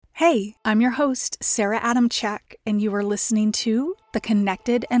Hey, I'm your host, Sarah Adamchak, and you are listening to the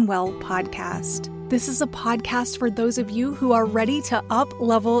Connected and Well podcast. This is a podcast for those of you who are ready to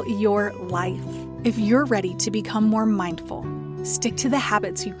up-level your life. If you're ready to become more mindful, stick to the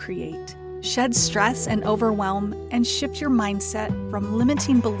habits you create, shed stress and overwhelm, and shift your mindset from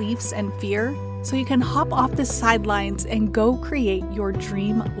limiting beliefs and fear so you can hop off the sidelines and go create your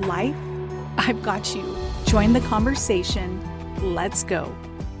dream life, I've got you. Join the conversation. Let's go.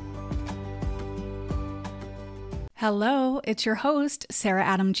 Hello, it's your host, Sarah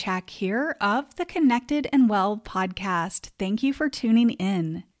Adamchak here of the Connected and Well podcast. Thank you for tuning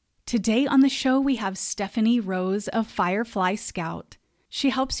in. Today on the show, we have Stephanie Rose of Firefly Scout.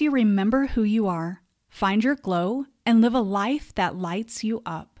 She helps you remember who you are, find your glow, and live a life that lights you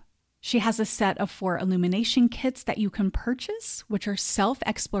up. She has a set of 4 illumination kits that you can purchase, which are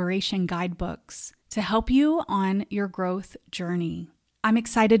self-exploration guidebooks to help you on your growth journey. I'm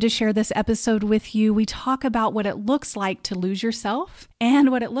excited to share this episode with you. We talk about what it looks like to lose yourself and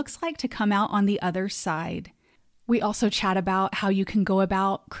what it looks like to come out on the other side. We also chat about how you can go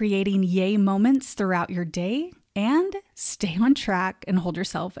about creating yay moments throughout your day and stay on track and hold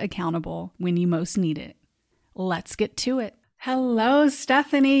yourself accountable when you most need it. Let's get to it. Hello,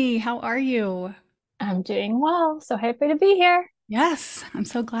 Stephanie. How are you? I'm doing well. So happy to be here. Yes, I'm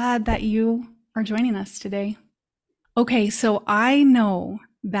so glad that you are joining us today. Okay, so I know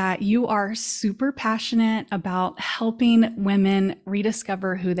that you are super passionate about helping women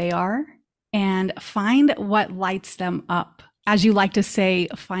rediscover who they are and find what lights them up. As you like to say,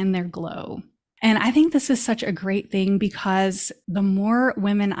 find their glow. And I think this is such a great thing because the more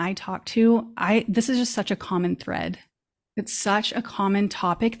women I talk to, this is just such a common thread. It's such a common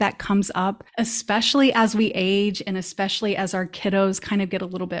topic that comes up, especially as we age and especially as our kiddos kind of get a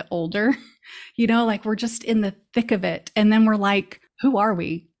little bit older. You know, like we're just in the thick of it. And then we're like, who are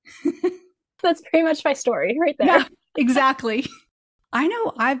we? That's pretty much my story right there. Yeah, exactly. I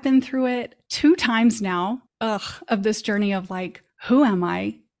know I've been through it 2 times now of this journey of like, who am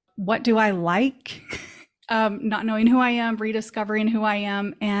I? What do I like? Not knowing who I am, rediscovering who I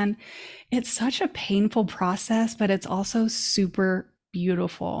am. And it's such a painful process, but it's also super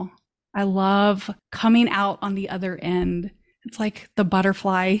beautiful. I love coming out on the other end. It's like the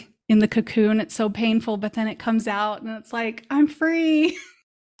butterfly in the cocoon. It's so painful, but then it comes out and it's like, I'm free.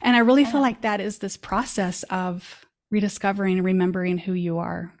 And I really feel like that is this process of rediscovering and remembering who you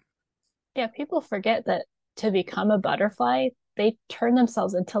are. Yeah, people forget that to become a butterfly, they turn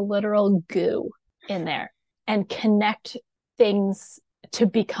themselves into literal goo in there and connect things to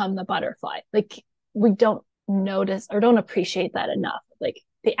become the butterfly. Like we don't notice or don't appreciate that enough. Like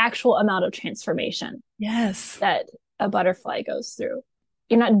the actual amount of transformation that a butterfly goes through.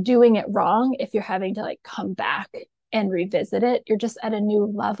 You're not doing it wrong if you're having to like come back and revisit it. You're just at a new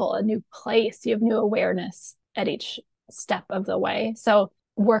level, a new place. You have new awareness at each step of the way. So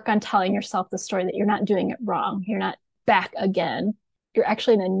work on telling yourself the story that you're not doing it wrong. You're not back again. You're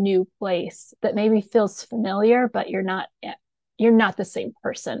actually in a new place that maybe feels familiar, but you're not the same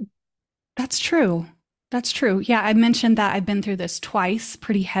person. That's true. That's true. Yeah, I mentioned that I've been through this twice,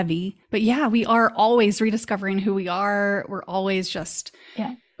 pretty heavy. But yeah, we are always rediscovering who we are. We're always just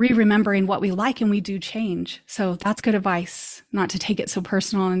re-remembering what we like, and we do change. So that's good advice, not to take it so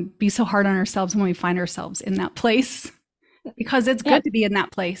personal and be so hard on ourselves when we find ourselves in that place, because it's good to be in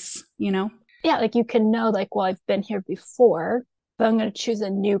that place, you know? Yeah, like you can know like, well, I've been here before, but I'm going to choose a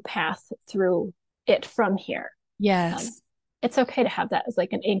new path through it from here. Yes. It's okay to have that as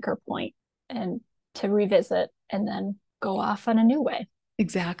like an anchor point and to revisit and then go off on a new way.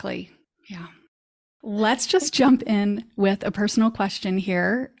 Exactly. Yeah. Let's just jump in with a personal question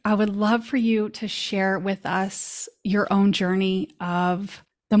here. I would love for you to share with us your own journey of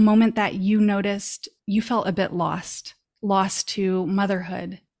the moment that you noticed you felt a bit lost to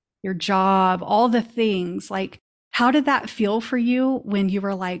motherhood, your job, all the things. Like, how did that feel for you when you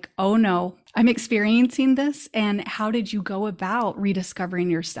were like, oh no, I'm experiencing this? And how did you go about rediscovering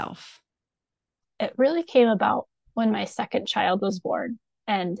yourself? It really came about when my second child was born,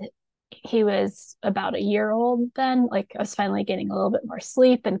 and he was about a year old then. Like I was finally getting a little bit more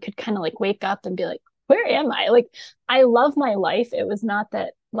sleep and could kind of like wake up and be like, where am I? Like, I love my life. It was not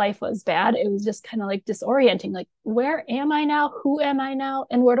that life was bad. It was just kind of like disorienting. Like, where am I now? Who am I now?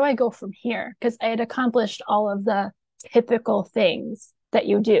 And where do I go from here? Because I had accomplished all of the typical things that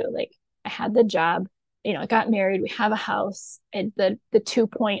you do. Like I had the job, you know, I got married, we have a house, and the 2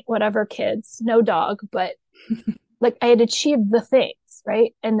 point whatever kids, no dog, but like I had achieved the things,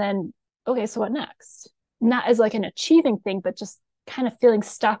 right? And then, okay, so what next? Not as like an achieving thing, but just kind of feeling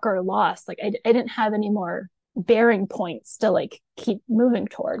stuck or lost. Like I didn't have any more bearing points to like keep moving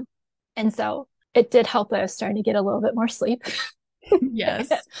toward. And so it did help that I was starting to get a little bit more sleep. Yes.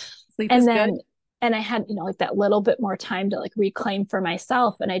 Sleep is And good. then, and I had, like that little bit more time to like reclaim for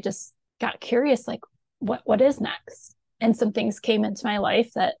myself. And I just got curious, like, what is next? And some things came into my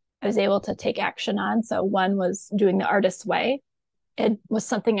life that I was able to take action on. So one was doing the artist's way. It was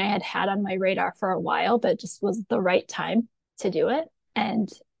something I had had on my radar for a while, but it just was the right time to do it. And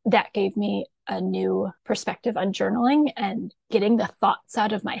that gave me a new perspective on journaling and getting the thoughts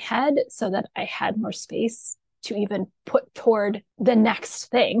out of my head so that I had more space to even put toward the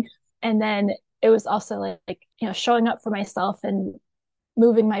next thing. And then it was also like, showing up for myself and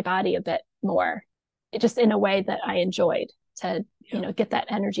moving my body a bit more, just in a way that I enjoyed to, get that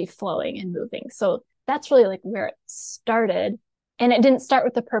energy flowing and moving. So that's really like where it started. And it didn't start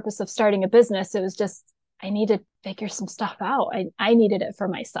with the purpose of starting a business. It was just, I needed to figure some stuff out. I needed it for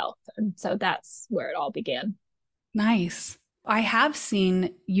myself. And so that's where it all began. Nice. I have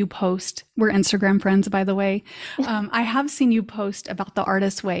seen you post, we're Instagram friends, by the way. I have seen you post about the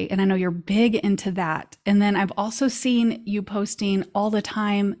artist way, and I know you're big into that. And then I've also seen you posting all the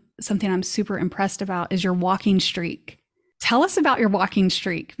time. Something I'm super impressed about is your walking streak. Tell us about your walking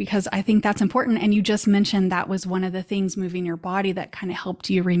streak, because I think that's important. And you just mentioned that was one of the things moving your body that kind of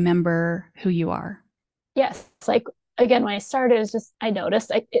helped you remember who you are. Yes. It's like, again, when I started, it was just, I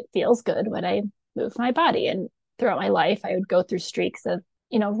noticed it feels good when I move my body. And throughout my life, I would go through streaks of,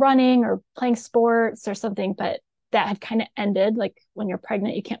 running or playing sports or something, but that had kind of ended. Like when you're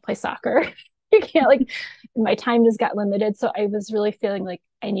pregnant, you can't play soccer. You can't, like, my time just got limited. So I was really feeling like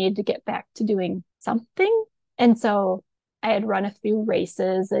I needed to get back to doing something. And so I had run a few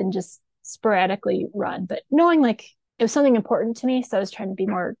races and just sporadically run, but knowing like it was something important to me. So I was trying to be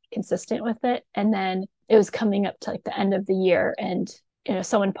more consistent with it. And then it was coming up to like the end of the year, and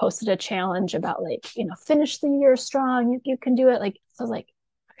someone posted a challenge about like, finish the year strong. You can do it. Like, so I was like,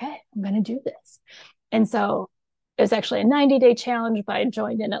 okay, I'm going to do this. And so it was actually a 90-day challenge, but I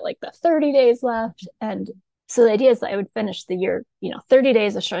joined in at like the 30 days left. And so the idea is that I would finish the year, 30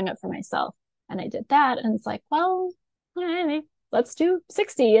 days of showing up for myself. And I did that. And it's like, well, let's do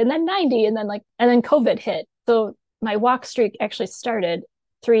 60 and then 90. And then COVID hit. So my walk streak actually started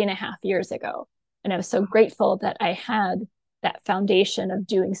 3.5 years ago. And I was so grateful that I had that foundation of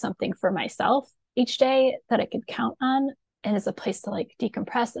doing something for myself each day that I could count on, and as a place to like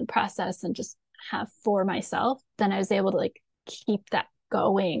decompress and process and just have for myself. Then I was able to like keep that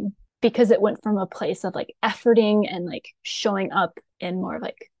going, because it went from a place of like efforting and like showing up in more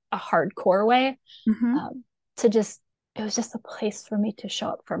like a hardcore way, to just, it was just a place for me to show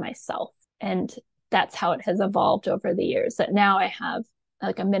up for myself. And that's how it has evolved over the years, that now I have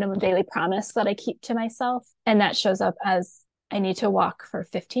like a minimum daily promise that I keep to myself. And that shows up as I need to walk for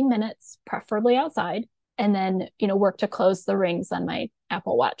 15 minutes, preferably outside, and then, work to close the rings on my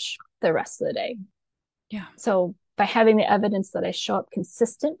Apple Watch the rest of the day. Yeah. So by having the evidence that I show up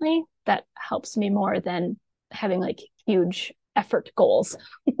consistently, that helps me more than having like huge effort goals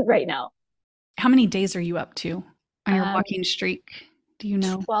right now. How many days are you up to on your walking streak? Do you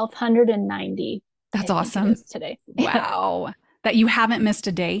know? 1,290. That's I awesome. think it is today. Wow. That you haven't missed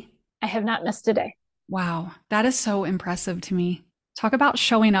a day? I have not missed a day. Wow. That is so impressive to me. Talk about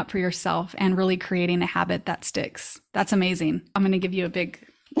showing up for yourself and really creating a habit that sticks. That's amazing. I'm going to give you a big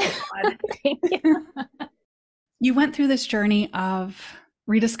applaud. Thank you. You went through this journey of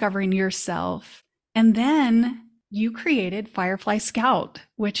rediscovering yourself, and then you created Firefly Scout,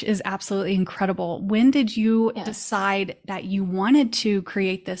 which is absolutely incredible. When did you decide that you wanted to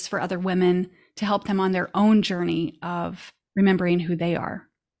create this for other women to help them on their own journey of remembering who they are?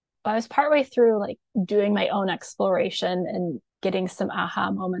 I was partway through like doing my own exploration and getting some aha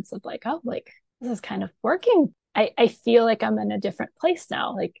moments of like, oh, like this is kind of working. I feel like I'm in a different place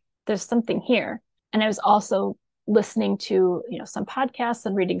now. Like there's something here. And I was also listening to, some podcasts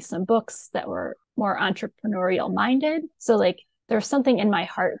and reading some books that were more entrepreneurial minded. So like there was something in my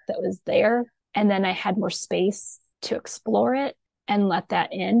heart that was there. And then I had more space to explore it and let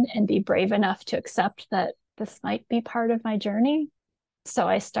that in and be brave enough to accept that this might be part of my journey. So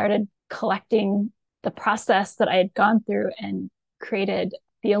I started collecting the process that I had gone through and created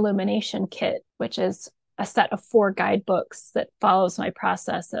the Illumination Kit, which is a set of 4 guidebooks that follows my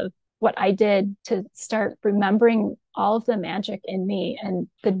process of what I did to start remembering all of the magic in me and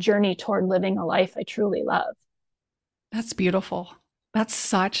the journey toward living a life I truly love. That's beautiful. That's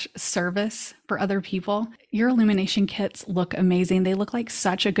such service for other people. Your illumination kits look amazing. They look like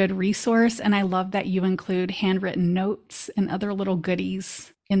such a good resource. And I love that you include handwritten notes and other little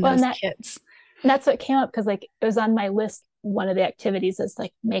goodies in those kits. That's what came up, because like it was on my list. One of the activities is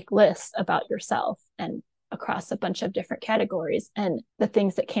like make lists about yourself. And across a bunch of different categories. And the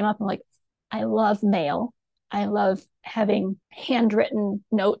things that came up, I'm like, I love mail. I love having handwritten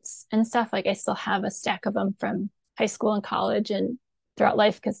notes and stuff. Like I still have a stack of them from high school and college and throughout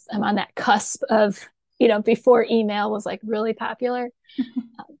life because I'm on that cusp of, before email was like really popular.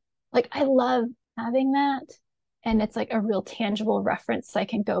 Like I love having that. And it's like a real tangible reference I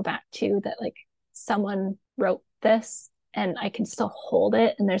can go back to that like someone wrote this and I can still hold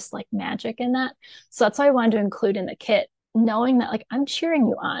it. And there's like magic in that. So that's why I wanted to include in the kit, knowing that like I'm cheering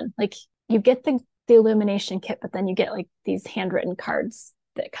you on. Like you get the illumination kit, but then you get like these handwritten cards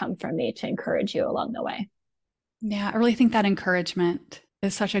that come from me to encourage you along the way. Yeah, I really think that encouragement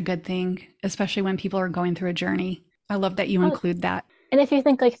is such a good thing, especially when people are going through a journey. I love that you Oh, include that. and if you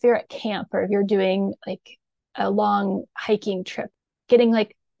think like if you're at camp or if you're doing like a long hiking trip, getting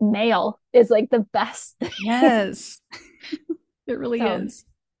like mail is like the best thing. Yes, it really So is.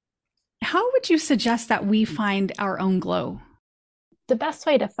 How would you suggest that we find our own glow? the best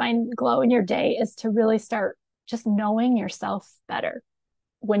way to find glow in your day is to really start just knowing yourself better.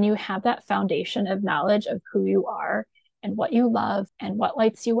 When you have that foundation of knowledge of who you are and what you love and what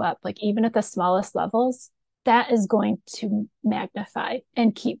lights you up, like even at the smallest levels, that is going to magnify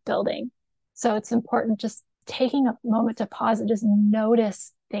and keep building. So it's important just taking a moment to pause and just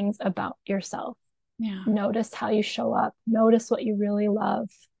notice things about yourself. Yeah. Notice how you show up, notice what you really love.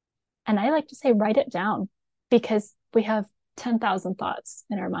 And I like to say, write it down because we have 10,000 thoughts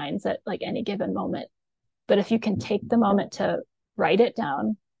in our minds at like any given moment. But if you can take the moment to write it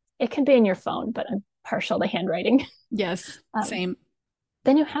down, it can be in your phone, but I'm partial to handwriting. Yes, same.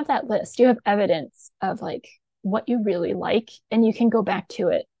 Then you have that list. You have evidence of like what you really like, and you can go back to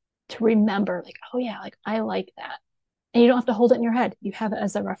it to remember, like, oh yeah, like I like that. And you don't have to hold it in your head. You have it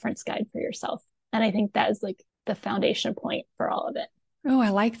as a reference guide for yourself. And I think that is like the foundation point for all of it. Oh, I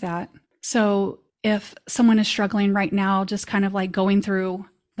like that. So if someone is struggling right now, just kind of like going through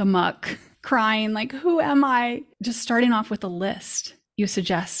the muck, crying, like, who am I? Just starting off with a list you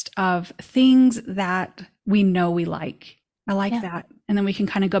suggest of things that we know we like. I like that. And then we can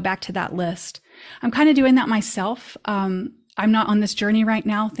kind of go back to that list. I'm kind of doing that myself. I'm not on this journey right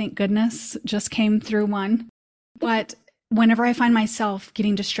now, thank goodness. Just came through one. But whenever I find myself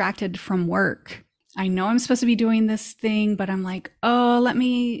getting distracted from work, I know I'm supposed to be doing this thing, but I'm like, oh, let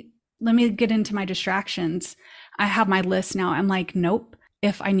me get into my distractions. I have my list now. I'm like, nope.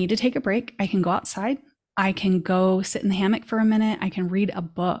 If I need to take a break, I can go outside. I can go sit in the hammock for a minute. I can read a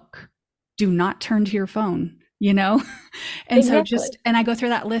book. Do not turn to your phone, And Exactly. and I go through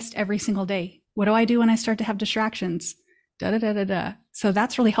that list every single day. What do I do when I start to have distractions? Da da da da da. So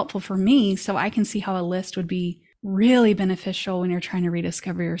that's really helpful for me. So I can see how a list would be really beneficial when you're trying to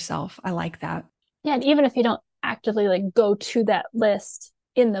rediscover yourself. I like that. Yeah. And even if you don't actively like go to that list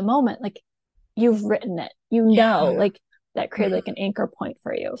in the moment, like you've written it, Yeah. like that created like an anchor point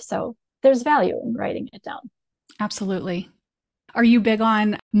for you. So there's value in writing it down. Absolutely. Are you big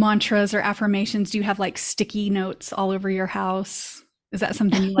on mantras or affirmations? Do you have like sticky notes all over your house? Is that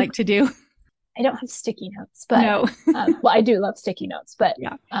something you like to do? I don't have sticky notes, but No. well, I do love sticky notes, but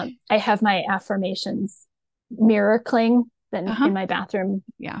Yeah. I have my affirmations mirror cling then Uh-huh. in my bathroom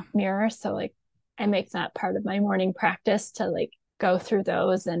Yeah. mirror. So like I make that part of my morning practice to like go through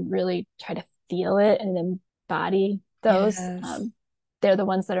those and really try to feel it and embody those. Yes. They're the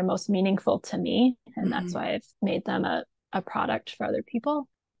ones that are most meaningful to me. And that's Mhm. why I've made them a product for other people.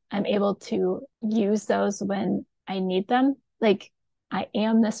 I'm able to use those when I need them. Like I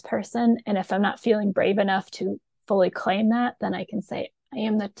am this person. And if I'm not feeling brave enough to fully claim that, then I can say, I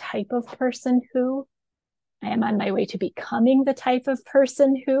am the type of person who, I am on my way to becoming the type of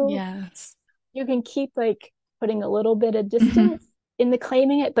person who. Yes. You can keep like putting a little bit of Mhm. distance in the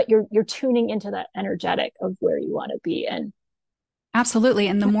claiming it, but you're tuning into that energetic of where you want to be Absolutely.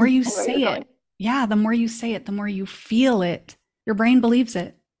 And the more you and where you're say it, going. yeah, the more you say it, the more you feel it. Your brain believes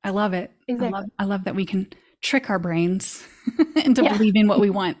it. I love it. Exactly. I love that we can trick our brains into Yeah. believing what we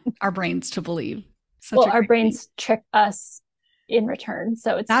want our brains to believe. Such Well, a our great thing. brains trick us in return.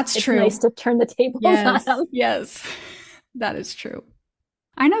 So That's it's nice true. to turn the tables on Yes. them. Yes. That is true.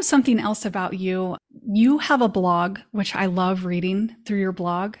 I know something else about you. You have a blog, which I love reading through your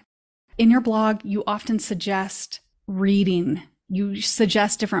blog. In your blog, you often suggest reading. You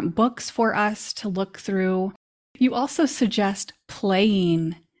suggest different books for us to look through. You also suggest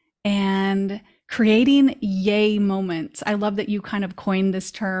playing and creating yay moments. I love that you kind of coined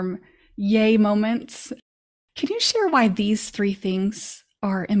this term, yay moments. Can you share why these three things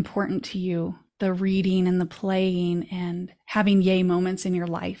are important to you? The reading and the playing and having yay moments in your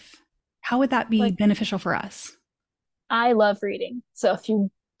life. How would that be Like beneficial for us? I love reading. So if you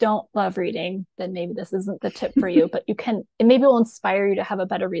don't love reading, then maybe this isn't the tip for you, but it maybe will inspire you to have a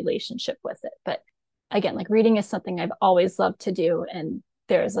better relationship with it. But again, like reading is something I've always loved to do. And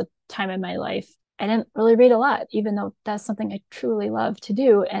there's a time in my life I didn't really read a lot, even though that's something I truly love to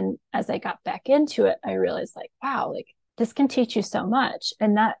do. And as I got back into it, I realized like, wow, like this can teach you so much.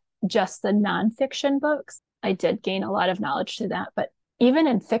 And not just the nonfiction books. I did gain a lot of knowledge through that, but even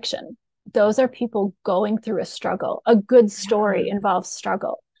in fiction, those are people going through a struggle. A good story involves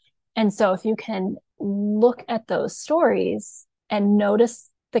struggle. And so if you can look at those stories and notice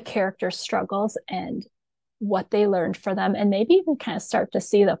the characters' struggles and what they learned for them, and maybe even kind of start to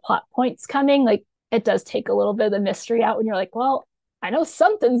see the plot points coming, like it does take a little bit of the mystery out when you're like, well, I know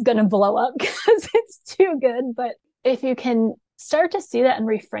something's going to blow up because it's too good. But if you can start to see that and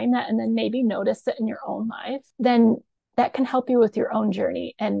reframe that, and then maybe notice it in your own life, then that can help you with your own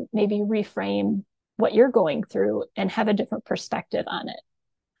journey and maybe reframe what you're going through and have a different perspective on it.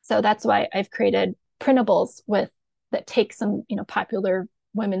 So that's why I've created printables that take some, popular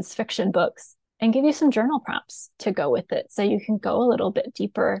women's fiction books and give you some journal prompts to go with it. So you can go a little bit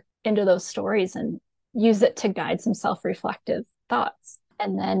deeper into those stories and use it to guide some self-reflective thoughts.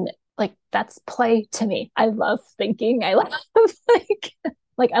 And then like that's play to me. I love thinking. I love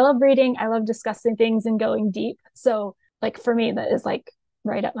like I love reading. I love discussing things and going deep. So for me, that is like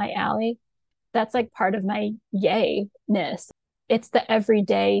right up my alley. That's like part of my yay-ness. It's the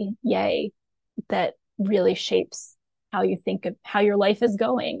everyday yay that really shapes how you think of how your life is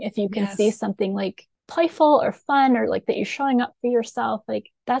going. If you can see something like playful or fun, or like that you're showing up for yourself, like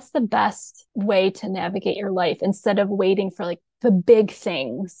that's the best way to navigate your life instead of waiting for like the big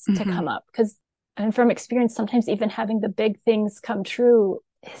things to come up. Because from experience, sometimes even having the big things come true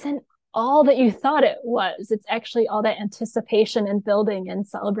isn't all that you thought it was. It's actually all that anticipation and building and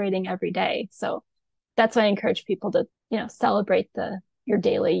celebrating every day. So that's why I encourage people to, celebrate your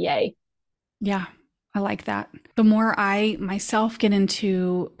daily yay. Yeah, I like that. The more I myself get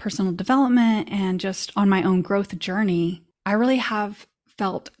into personal development and just on my own growth journey, I really have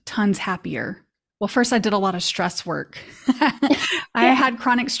felt tons happier. Well, first I did a lot of stress work. I had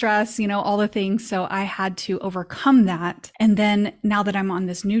chronic stress, all the things. So I had to overcome that. And then now that I'm on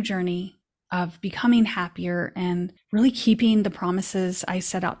this new journey of becoming happier and really keeping the promises I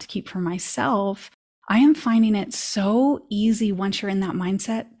set out to keep for myself, I am finding it so easy once you're in that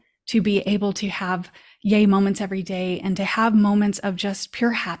mindset to be able to have yay moments every day and to have moments of just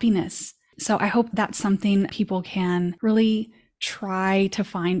pure happiness. So I hope that's something people can really try to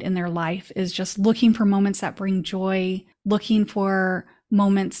find in their life, is just looking for moments that bring joy, looking for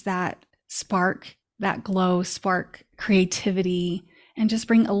moments that spark that glow, spark creativity, and just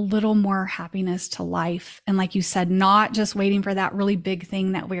bring a little more happiness to life. And like you said, not just waiting for that really big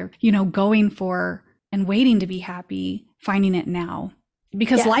thing that we're, going for and waiting to be happy, finding it now.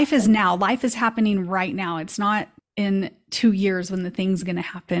 Because life is now. Life is happening right now. It's not in 2 years when the thing's going to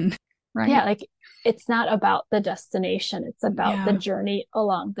happen, right? Yeah, like it's not about the destination. It's about the journey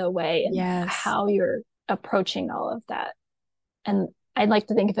along the way and how you're approaching all of that. And I'd like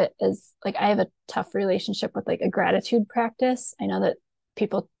to think of it as like I have a tough relationship with like a gratitude practice. I know that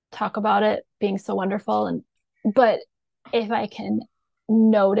people talk about it being so wonderful, but if I can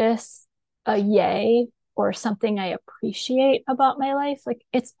notice a yay or something I appreciate about my life, like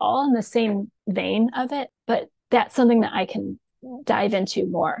it's all in the same vein of it, but that's something that I can dive into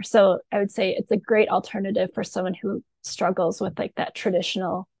more. So I would say it's a great alternative for someone who struggles with like that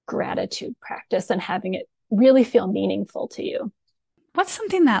traditional gratitude practice and having it really feel meaningful to you. What's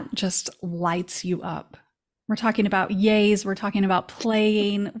something that just lights you up? We're talking about yays, we're talking about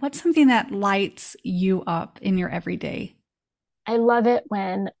playing. What's something that lights you up in your everyday? I love it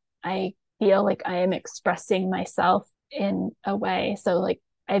when I feel like I am expressing myself in a way. So like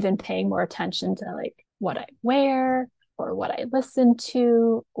I've been paying more attention to like what I wear or what I listen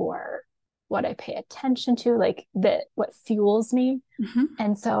to or what I pay attention to, like that what fuels me.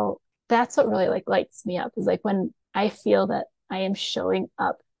 And so that's what really like lights me up, is like when I feel that I am showing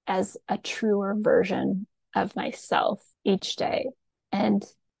up as a truer version of myself each day. And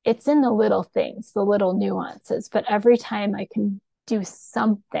it's in the little things, the little nuances, but every time I can do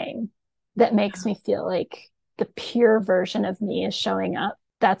something that makes me feel like the pure version of me is showing up,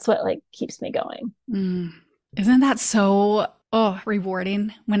 that's what like keeps me going. Isn't that so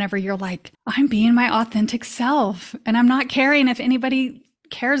rewarding whenever you're like, I'm being my authentic self and I'm not caring if anybody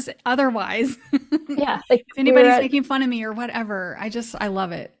cares otherwise. Yeah. Like if anybody's making fun of me or whatever. I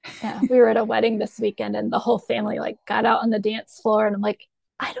love it. Yeah. We were at a wedding this weekend and the whole family like got out on the dance floor and I'm like,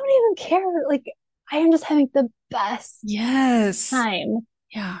 I don't even care. Like I am just having the best time.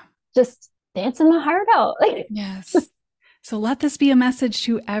 Yeah. Just dancing my heart out. Like yes. So let this be a message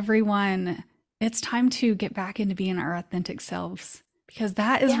to everyone. It's time to get back into being our authentic selves because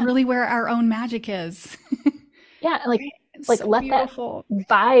that is Yeah. really where our own magic is. Yeah. Like, Right? It's like so let that beautiful.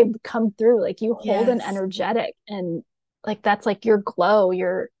 vibe come through. Like you hold an Yes. energetic and like that's like your glow,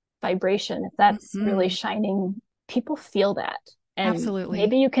 your vibration. If that's really Hmm. shining, people feel that. And Absolutely.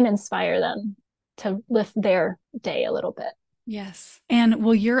 maybe you can inspire them to lift their day a little bit. Yes. And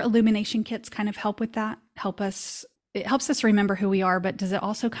will your illumination kits kind of help with that? Help us? It helps us remember who we are, but does it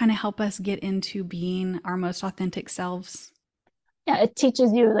also kind of help us get into being our most authentic selves? Yeah, it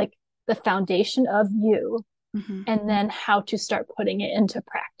teaches you like the foundation of you Hmm. and then how to start putting it into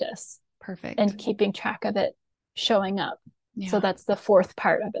practice Perfect. and keeping track of it showing up. So Yeah. that's the fourth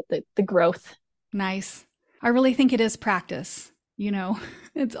part of it, the growth. Nice. I really think it is practice.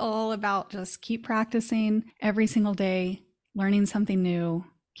 It's all about just keep practicing every single day, learning something new,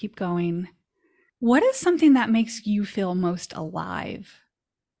 keep going. What is something that makes you feel most alive?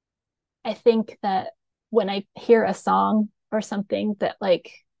 I think that when I hear a song or something that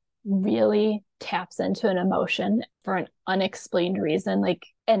like really taps into an emotion for an unexplained reason, like,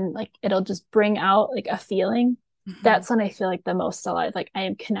 and like it'll just bring out like a feeling, Hmm. that's when I feel like the most alive. Like I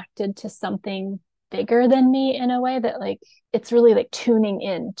am connected to something bigger than me in a way that like it's really like tuning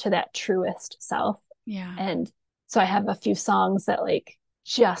in to that truest self. Yeah. And so I have a few songs that like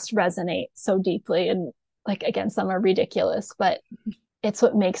just resonate so deeply. And like, again, some are ridiculous, but it's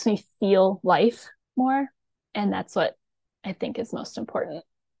what makes me feel life more. And that's what I think is most important.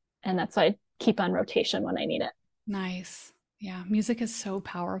 And that's why I keep on rotation when I need it. Nice. Yeah, music is so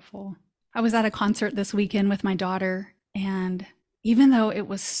powerful. I was at a concert this weekend with my daughter, and even though it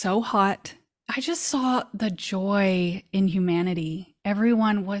was so hot, I just saw the joy in humanity.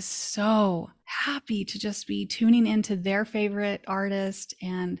 Everyone was so happy to just be tuning into their favorite artist,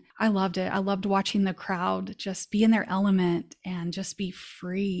 and I loved it. I loved watching the crowd just be in their element and just be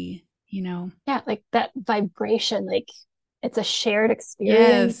free. Yeah, like that vibration, like it's a shared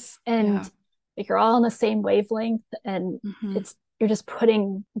experience Yes. and Yeah. like you're all on the same wavelength and Hmm. it's you're just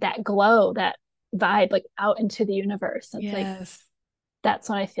putting that glow, that vibe like out into the universe. And it's like Yes. that's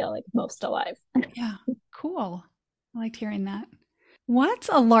when I feel like most alive. Yeah. Cool. I liked hearing that. What's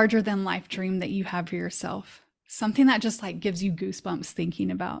a larger than life dream that you have for yourself? Something that just like gives you goosebumps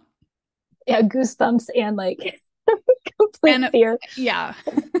thinking about. Yeah, goosebumps and like complete And fear. yeah.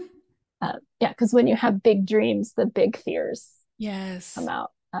 Yeah, because when you have big dreams, the big fears come Yes,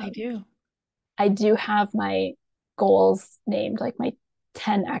 out. they do. I do have my goals named, like my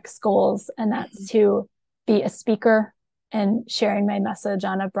 10x goals, and that's Mhm. to be a speaker and sharing my message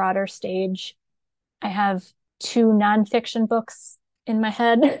on a broader stage. I have two nonfiction books in my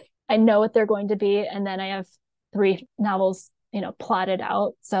head. I know what they're going to be, and then I have three novels, plotted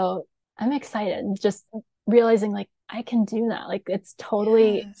out. So I'm excited, just realizing like I can do that. Like it's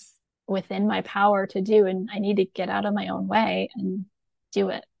totally Yes, within my power to do, and I need to get out of my own way and do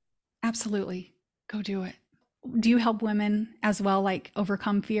it. absolutely. Go do it. Do you help women as well, like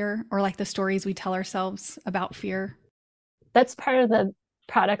overcome fear or like the stories we tell ourselves about fear? That's part of the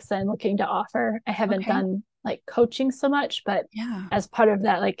products I'm looking to offer. I haven't Okay. done like coaching so much, but Yeah. as part of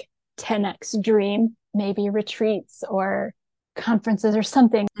that like 10x dream, maybe retreats or conferences or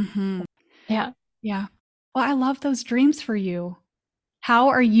something. Hmm. Yeah. Yeah. Well, I love those dreams for you. How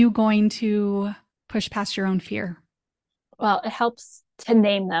are you going to push past your own fear? Well, it helps to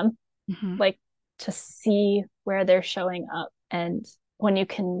name them, Hmm. like to see where they're showing up. And when you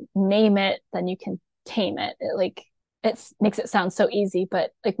can name it, then you can tame it. It makes it sound so easy,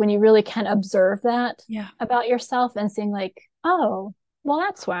 but like when you really can observe that Yeah. about yourself and seeing like, oh, well,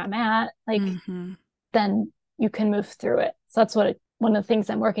 that's where I'm at. Like Hmm. then you can move through it. So that's one of the things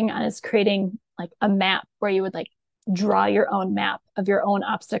I'm working on is creating like a map where you would like draw your own map of your own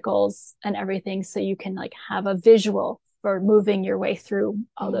obstacles and everything so you can like have a visual for moving your way through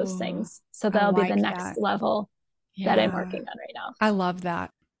all those Oh, things. So I that'll be the like next that. level that I'm Yeah. working on right now. I love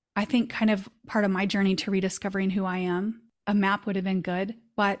that. I think kind of part of my journey to rediscovering who I am, a map would have been good.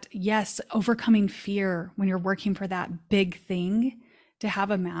 But yes, overcoming fear when you're working for that big thing, to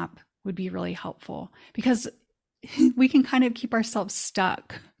have a map would be really helpful because we can kind of keep ourselves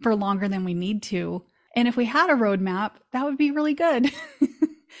stuck for longer than we need to. And if we had a roadmap, that would be really good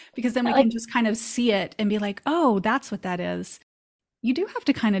because then we can Like, just kind of see it and be like, oh, that's what that is. You do have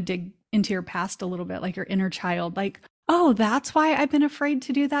to kind of dig into your past a little bit, like your inner child. Like, oh, that's why I've been afraid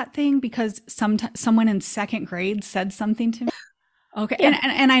to do that thing because someone in second grade said something to me. Okay, and, yeah,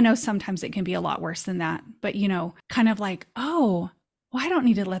 and and I know sometimes it can be a lot worse than that, but kind of like, oh, well, I don't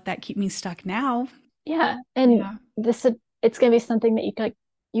need to let that keep me stuck now. yeah. And Yeah. this, it's going to be something that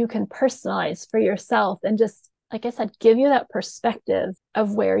you can personalize for yourself and just like I said, give you that perspective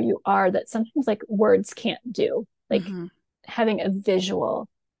of where you are that sometimes like words can't do. Like Mm-hmm. having a visual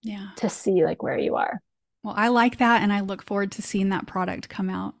Yeah. to see like where you are. Well, I like that. And I look forward to seeing that product come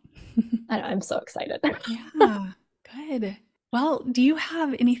out. I'm so excited. Yeah. Good. Well, do you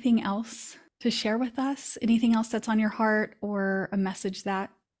have anything else to share with us? Anything else that's on your heart or a message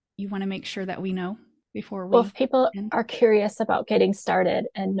that you want to make sure that we know before Well, if we people end? are curious about getting started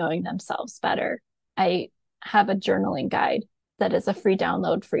and knowing themselves better, I have a journaling guide that is a free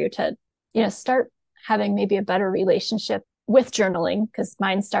download for you to, start having maybe a better relationship with journaling, because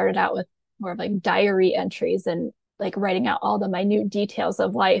mine started out with more of like diary entries and like writing out all the minute details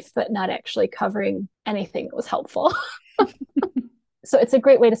of life, but not actually covering anything that was helpful. So it's a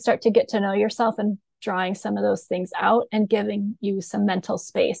great way to start to get to know yourself and drawing some of those things out and giving you some mental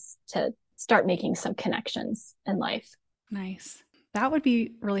space to start making some connections in life. Nice. That would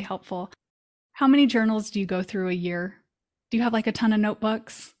be really helpful. How many journals do you go through a year? Do you have like a ton of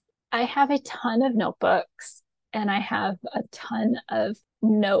notebooks? I have a ton of notebooks and I have a ton of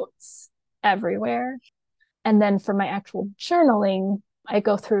notes everywhere. And then for my actual journaling, I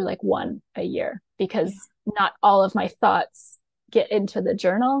go through like one a year Yeah. because not all of my thoughts get into the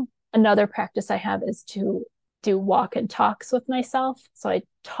journal. Another practice I have is to do walk and talks with myself. So I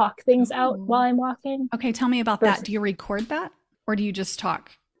talk things out while Oh. I'm walking. Okay, tell me about that. Versus, Do you record that or do you just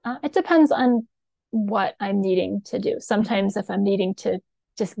talk? it depends on what I'm needing to do. Mhm. Sometimes if I'm needing to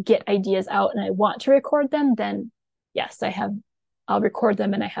just get ideas out and I want to record them, then yes, I'll record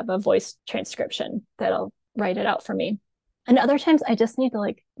them and I have a voice transcription that'll write it out for me. And other times I just need to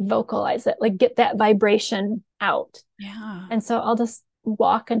like vocalize it, like get that vibration out. Yeah. And so I'll just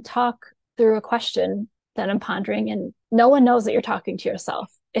walk and talk through a question that I'm pondering, and no one knows that you're talking to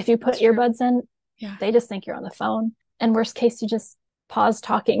yourself. If you put That's true. earbuds in, Yeah. they just think you're on the phone. And worst case, you just pause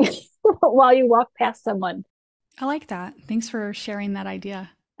talking while you walk past someone. I like that. Thanks for sharing that idea.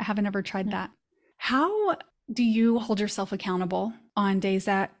 I haven't ever tried Yeah. that. How do you hold yourself accountable on days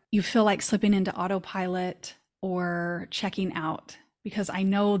that you feel like slipping into autopilot or checking out? Because I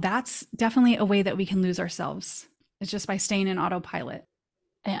know that's definitely a way that we can lose ourselves. It's just by staying in autopilot.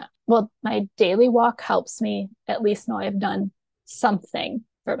 Yeah. Well, my daily walk helps me at least know I've done something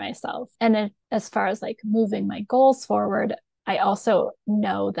for myself. And then as far as like moving my goals forward, I also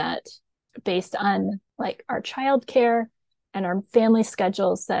know that based on like our childcare and our family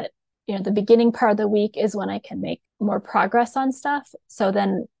schedules, that the beginning part of the week is when I can make more progress on stuff. So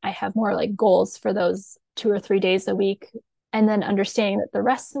then I have more like goals for those 2 or 3 days a week. And then understanding that the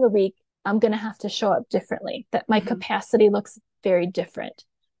rest of the week I'm going to have to show up differently, that my Mhm. capacity looks very different.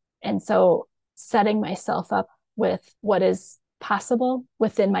 And so setting myself up with what is possible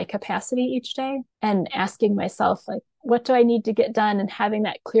within my capacity each day and asking myself, like, what do I need to get done? And having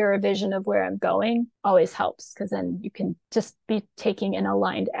that clearer vision of where I'm going always helps, because then you can just be taking an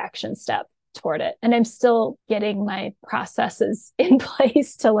aligned action step toward it. And I'm still getting my processes in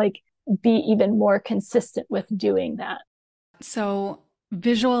place to like be even more consistent with doing that. So,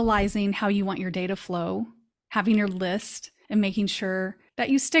 visualizing how you want your day to flow, having your list, and making sure that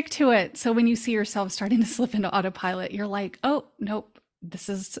you stick to it. So, when you see yourself starting to slip into autopilot, you're like, oh, nope, this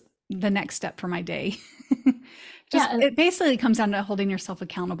is the next step for my day. Yeah. Just it basically comes down to holding yourself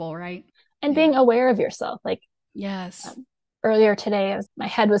accountable, right? And Yeah. being aware of yourself. Like, Yes. earlier today, my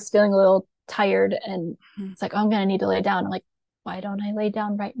head was feeling a little tired, and Mhm. it's like, oh, I'm going to need to lay down. I'm like, why don't I lay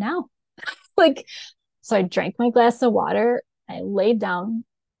down right now? Like, so I drank my glass of water. I laid down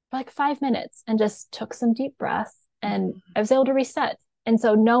for like 5 minutes and just took some deep breaths, and Mhm. I was able to reset. And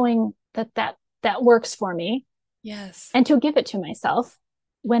so knowing that works for me, Yes. and to give it to myself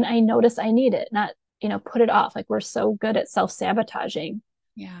when I notice I need it, not, put it off. Like we're so good at self-sabotaging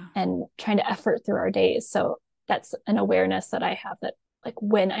Yeah. and trying to effort through our days. So that's an awareness that I have, that like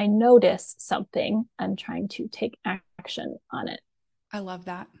when I notice something, I'm trying to take action on it. I love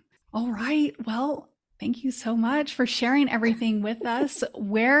that. All right. Well, thank you so much for sharing everything with us.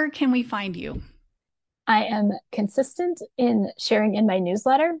 Where can we find you? I am consistent in sharing in my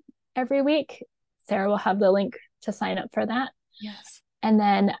newsletter every week. Sarah will have the link to sign up for that. Yes. And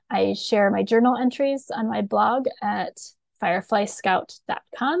then I share my journal entries on my blog at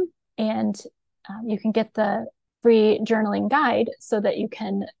fireflyscout.com. And you can get the free journaling guide so that you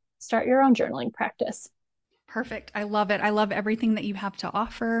can start your own journaling practice. Perfect. I love it. I love everything that you have to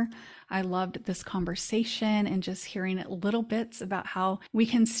offer. I loved this conversation and just hearing little bits about how we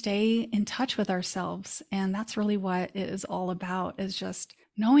can stay in touch with ourselves. And that's really what it is all about, is just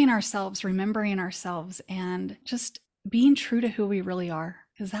knowing ourselves, remembering ourselves, and just being true to who we really are.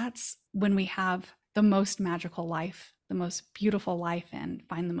 Because that's when we have the most magical life, the most beautiful life, and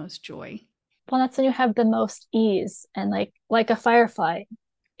find the most joy. Well, that's when you have the most ease, and like a firefly,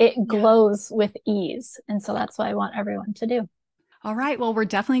 it Yeah. glows with ease. And so that's what I want everyone to do. All right. Well, we're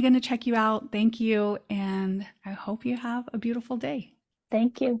definitely going to check you out. Thank you. And I hope you have a beautiful day.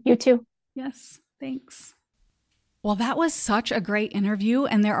 Thank you. You too. Yes. Thanks. Well, that was such a great interview,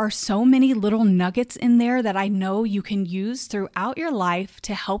 and there are so many little nuggets in there that I know you can use throughout your life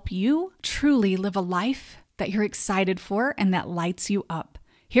to help you truly live a life that you're excited for and that lights you up.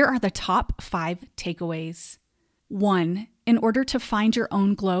 Here are the top 5 takeaways. 1. In order to find your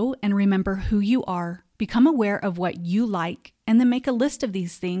own glow and remember who you are, become aware of what you like and then make a list of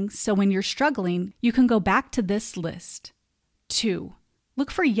these things so when you're struggling, you can go back to this list. 2.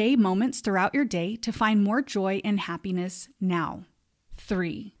 Look for yay moments throughout your day to find more joy and happiness now.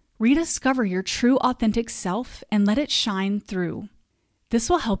 3. Rediscover your true authentic self and let it shine through. This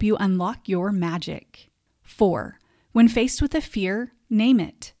will help you unlock your magic. 4. When faced with a fear, name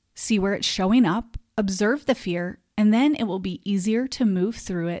it. See where it's showing up, observe the fear, and then it will be easier to move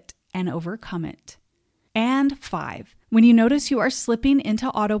through it and overcome it. And 5. When you notice you are slipping into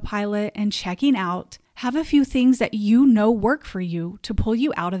autopilot and checking out, have a few things that you know work for you to pull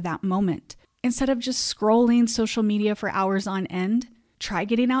you out of that moment. Instead of just scrolling social media for hours on end, try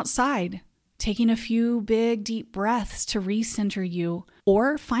getting outside, taking a few big, deep breaths to recenter you,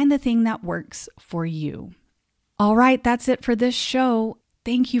 or find the thing that works for you. All right, that's it for this show.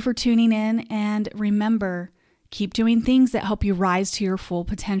 Thank you for tuning in, and remember, keep doing things that help you rise to your full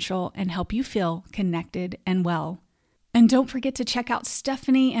potential and help you feel connected and well. And don't forget to check out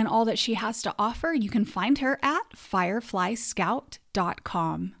Stephanie and all that she has to offer. You can find her at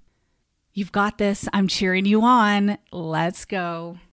fireflyscout.com. You've got this. I'm cheering you on. Let's go.